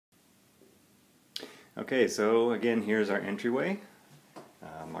Okay, so again, here's our entryway.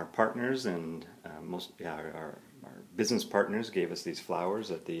 Our partners and our business partners gave us these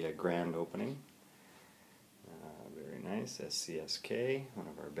flowers at the grand opening. Very nice. SCSK, one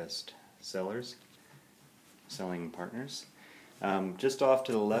of our best selling partners. Just off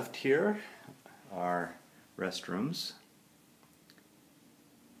to the left here are restrooms,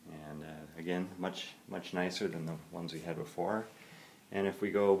 and again, much nicer than the ones we had before. And if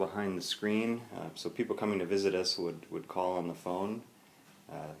we go behind the screen, so people coming to visit us would call on the phone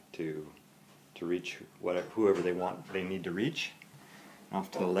to reach whoever they need to reach.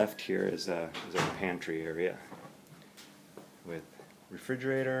 Off to the left here is our pantry area with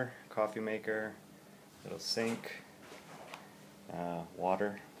refrigerator, coffee maker, little sink,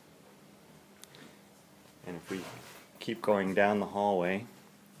 water. And if we keep going down the hallway,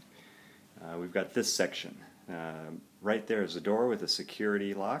 we've got this section. Right there is a door with a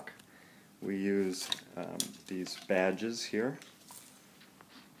security lock. We use these badges here.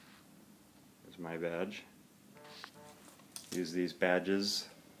 There's my badge. Use these badges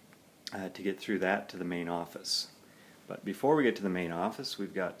to get through that to the main office. But before we get to the main office,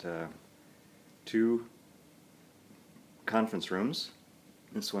 we've got two conference rooms.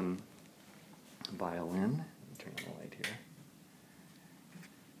 This one, violin. Turn on the light here.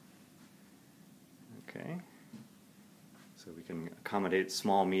 Okay. So we can accommodate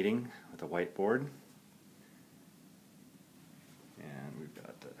small meeting with a whiteboard. And we've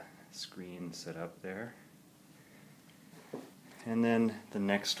got the screen set up there. And then the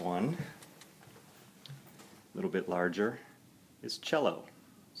next one, a little bit larger, is cello.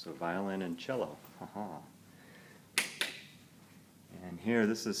 So violin and cello. And here,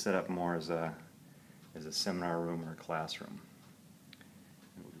 this is set up more as a seminar room or classroom.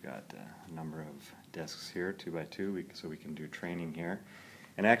 And we've got a number of desks here, 2 by 2, so we can do training here.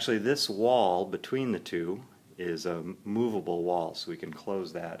 And actually, this wall between the two is a movable wall, so we can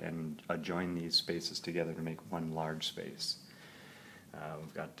close that and join these spaces together to make one large space.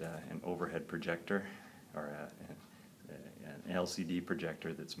 We've got an overhead projector, or an LCD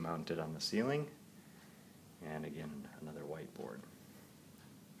projector that's mounted on the ceiling, and again, another whiteboard.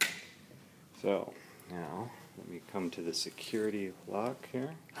 So, now, let me come to the security lock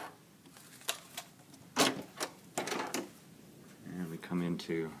here. And we come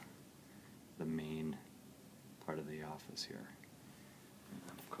into the main part of the office here.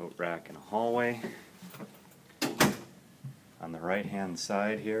 Coat rack and a hallway. On the right-hand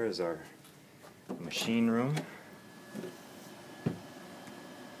side here is our machine room.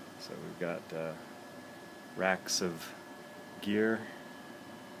 So we've got racks of gear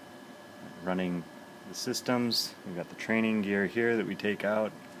running the systems. We've got the training gear here that we take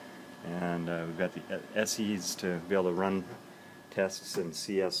out, and we've got the SEs to be able to run tests and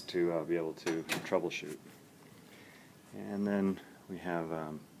CS to be able to troubleshoot. And then we have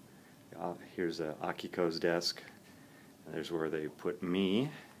here's Akiko's desk. There's where they put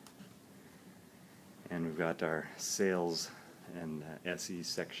me, and we've got our sales and SE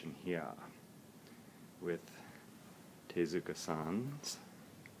section here with Tezuka-san's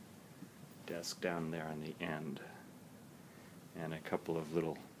desk down there on the end, and a couple of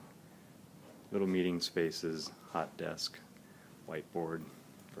little meeting spaces, hot desk, whiteboard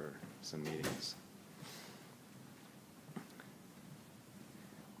for some meetings.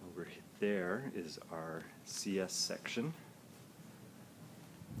 Over there is our CS section.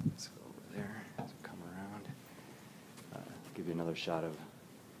 Let's go over there as we come around. Give you another shot of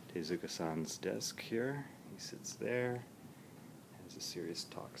Tezuka-san's desk here. He sits there, has a serious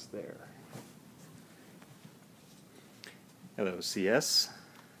talks there. Hello, CS.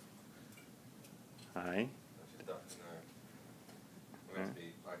 Hi.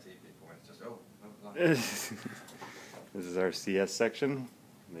 This is our CS section.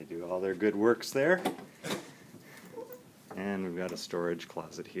 They do all their good works there. And we've got a storage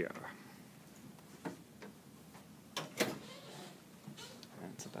closet here.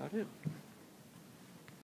 That's about it.